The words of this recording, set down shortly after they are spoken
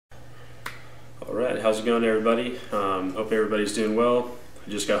Alright, how's it going everybody? Hope everybody's doing well. I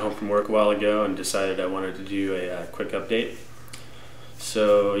just got home from work a while ago and decided I wanted to do a quick update.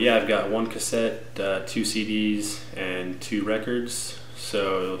 So yeah, I've got one cassette, 2 CDs, and 2 records.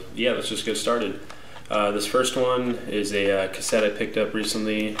 So yeah, let's just get started. This first one is a cassette I picked up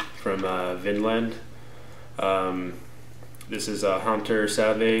recently from Vinland. This is Hunter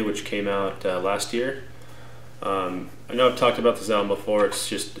Save, which came out last year. I know I've talked about this album before.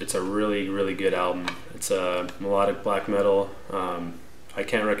 It's a really good album. It's a melodic black metal. I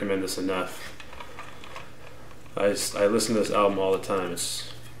can't recommend this enough. I listen to this album all the time.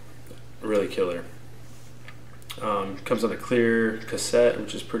 It's really killer. Comes on a clear cassette,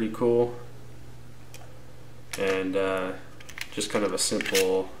 which is pretty cool, and just kind of a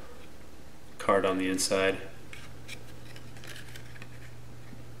simple card on the inside.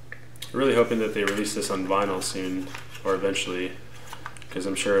 Really hoping that they release this on vinyl soon, or eventually, because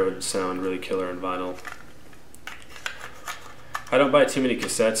I'm sure it would sound really killer on vinyl. I don't buy too many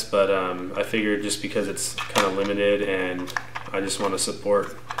cassettes, but I figured just because it's kind of limited and I just want to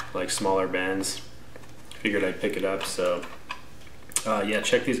support like smaller bands, figured I'd pick it up. So yeah,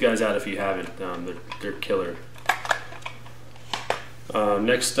 check these guys out if you haven't. They're killer.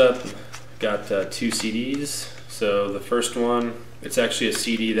 Next up, got 2 CDs. So the first one, it's actually a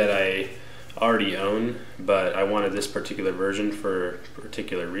CD that I already own, but I wanted this particular version for a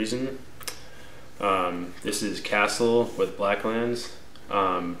particular reason. This is Castle with Blacklands.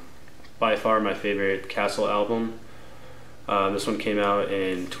 By far my favorite Castle album. This one came out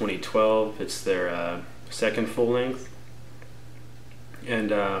in 2012. It's their second full length.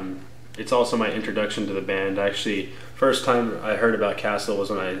 And it's also my introduction to the band. Actually, first time I heard about Castle was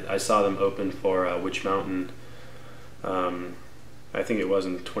when I saw them open for Witch Mountain. I think it was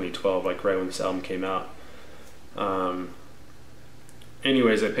in 2012, like right when this album came out.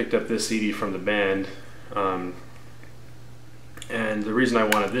 Anyways, I picked up this CD from the band, and the reason I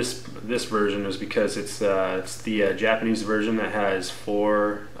wanted this version was because it's the Japanese version that has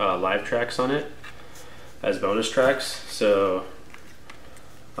 4 live tracks on it as bonus tracks. So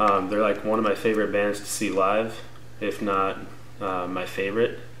they're like one of my favorite bands to see live, if not my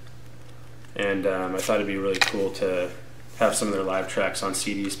favorite. And I thought it'd be really cool to have some of their live tracks on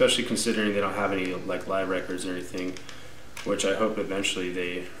CD, especially considering they don't have any like live records or anything, which I hope eventually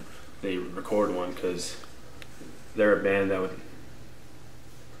they record one, because they're a band that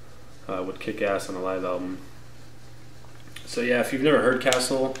would kick ass on a live album. So yeah, if you've never heard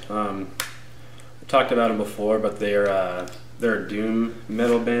Castle, I talked about them before, but they're a doom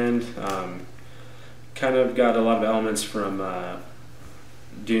metal band. Kind of got a lot of elements from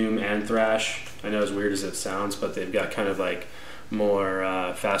doom and thrash. I know as weird as it sounds, but they've got kind of like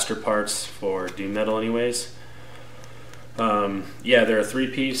more faster parts for doom metal anyways. Yeah, they're a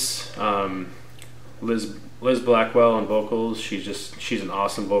 3-piece. Liz Blackwell on vocals. She's an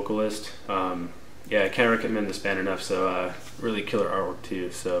awesome vocalist. Yeah, I can't recommend this band enough. So really killer artwork too,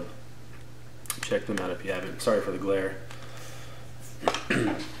 so check them out if you haven't. Sorry for the glare.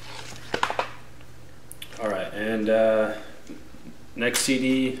 Alright, and next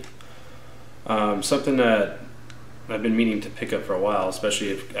CD, something that I've been meaning to pick up for a while, especially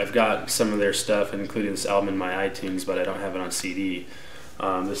if I've got some of their stuff, including this album in my iTunes, but I don't have it on CD.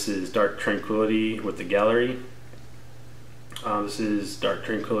 This is Dark Tranquillity with the Gallery. This is Dark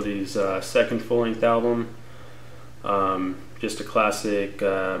Tranquillity's second full-length album. Just a classic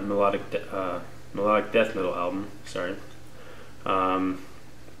melodic death metal album. Sorry.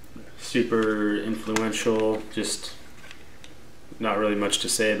 Super influential. Just not really much to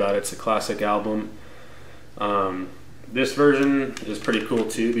say about it. It's a classic album. This version is pretty cool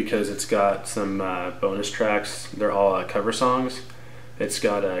too, because it's got some bonus tracks. They're all cover songs. It's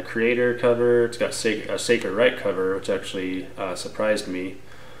got a Creator cover, it's got a Sacred Right cover, which actually surprised me.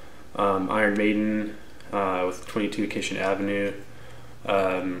 Iron Maiden with 22 Acacia Avenue,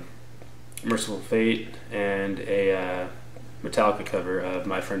 Merciful Fate, and a Metallica cover of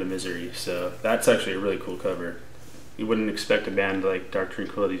My Friend of Misery. So that's actually a really cool cover. You wouldn't expect a band like Dark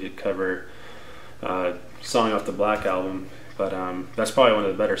Tranquillity to cover song off the Black Album, but that's probably one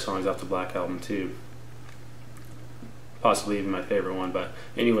of the better songs off the Black Album too. Possibly even my favorite one. But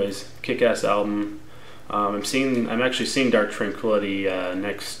anyways, kick-ass album. I'm actually seeing Dark Tranquillity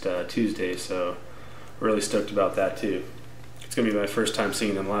next Tuesday, so really stoked about that too. It's gonna be my first time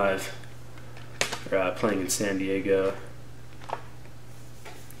seeing them live. They're playing in San Diego.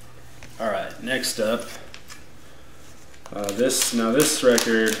 All right, next up. This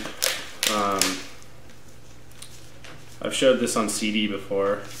record, I've showed this on CD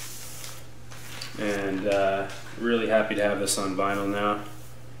before, and really happy to have this on vinyl now.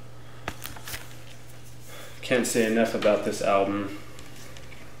 can't say enough about this album.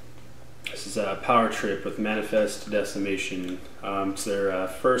 This is a Power Trip with Manifest Decimation. It's their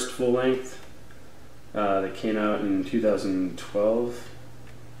first full length. That came out in 2012.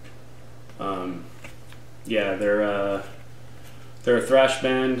 Yeah, they're a thrash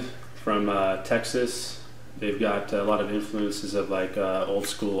band from Texas. They've got a lot of influences of like old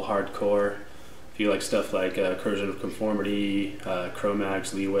school hardcore. If you like stuff like Corrosion of Conformity,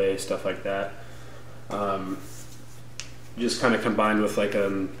 Cro-Mags, Leeway, stuff like that. Just kind of combined with like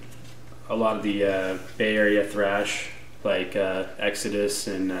a lot of the Bay Area thrash, like Exodus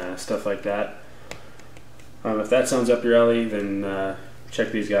and stuff like that. If that sounds up your alley, then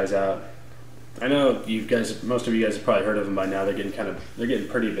check these guys out. I know you guys, most of you guys have probably heard of them by now. They're getting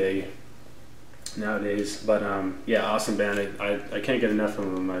pretty big nowadays. But yeah, awesome band. I can't get enough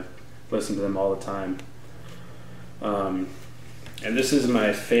of them. I listen to them all the time. And this is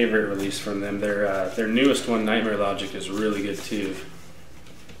my favorite release from them. Their newest one, Nightmare Logic, is really good too.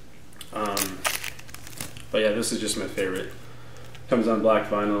 But yeah, this is just my favorite. Comes on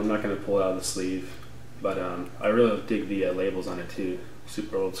black vinyl. I'm not going to pull it out of the sleeve, but I really dig the labels on it too.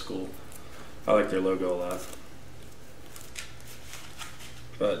 Super old school. I like their logo a lot.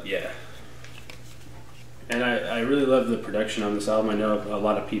 But yeah. And I really love the production on this album. I know a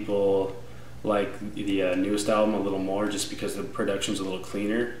lot of people like the newest album a little more just because the production's a little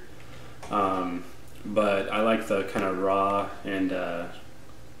cleaner. But I like the kind of raw and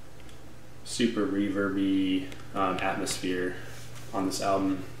super reverby atmosphere on this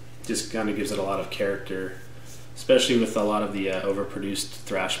album. Just kind of gives it a lot of character, especially with a lot of the overproduced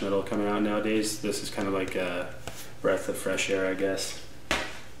thrash metal coming out nowadays. This is kind of like a breath of fresh air, I guess.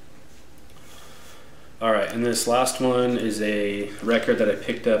 Alright, and this last one is a record that I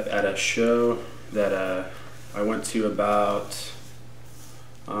picked up at a show that I went to about,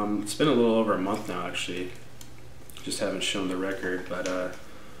 it's been a little over a month now actually. Just haven't shown the record, but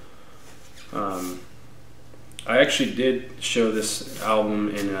I actually did show this album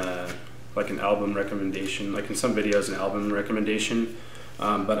in like an album recommendation, like in some videos an album recommendation,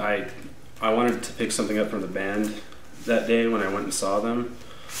 but I wanted to pick something up from the band that day when I went and saw them.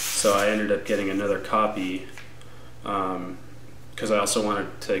 So I ended up getting another copy because I also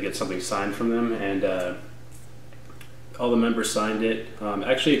wanted to get something signed from them, and all the members signed it,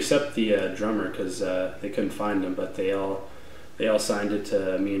 actually except the drummer because they couldn't find him, but they all signed it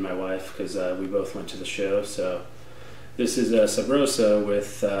to me and my wife because we both went to the show. So this is Sub Rosa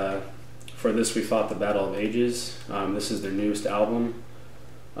with For This We Fought the Battle of Ages. This is their newest album.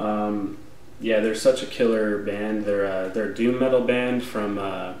 Yeah, they're such a killer band. They're a doom metal band from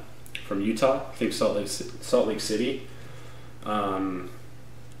Utah, I think Salt Lake City.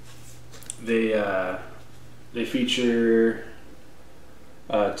 They feature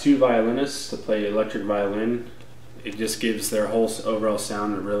two violinists to play electric violin. It just gives their whole overall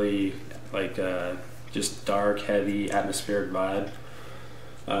sound a really like just dark, heavy, atmospheric vibe.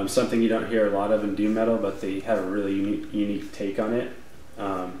 Something you don't hear a lot of in doom metal, but they have a really unique take on it.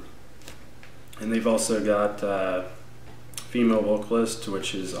 And they've also got female vocalist,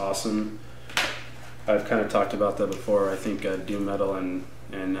 which is awesome. I've kind of talked about that before. I think doom metal and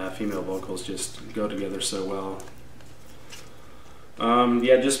female vocals just go together so well.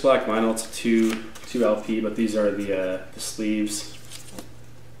 Yeah, just black vinyl. It's a 2 LP, but these are the sleeves.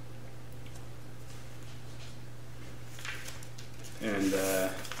 And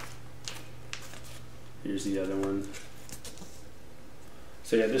here's the other one.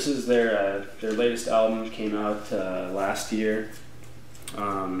 So yeah, this is their latest album. Came out last year.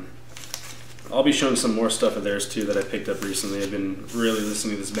 I'll be showing some more stuff of theirs too that I picked up recently. I've been really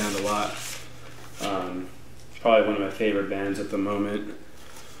listening to this band a lot. Probably one of my favorite bands at the moment.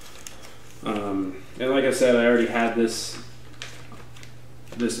 And like I said, I already had this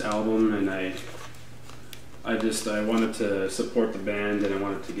album, and I wanted to support the band, and I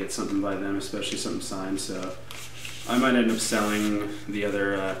wanted to get something by them, especially something signed. So I might end up selling the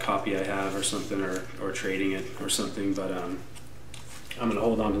other copy I have or something, or trading it or something, but I'm going to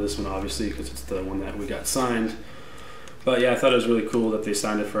hold on to this one obviously because it's the one that we got signed. But yeah, I thought it was really cool that they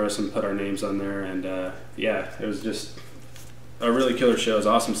signed it for us and put our names on there, and yeah, it was just a really killer show. It was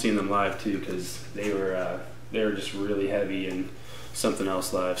awesome seeing them live too because they were just really heavy and something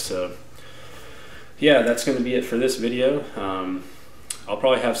else live. So yeah, that's going to be it for this video. I'll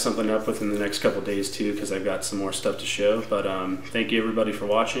probably have something up within the next couple days too because I've got some more stuff to show. But thank you everybody for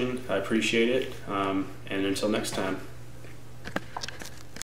watching. I appreciate it. And until next time.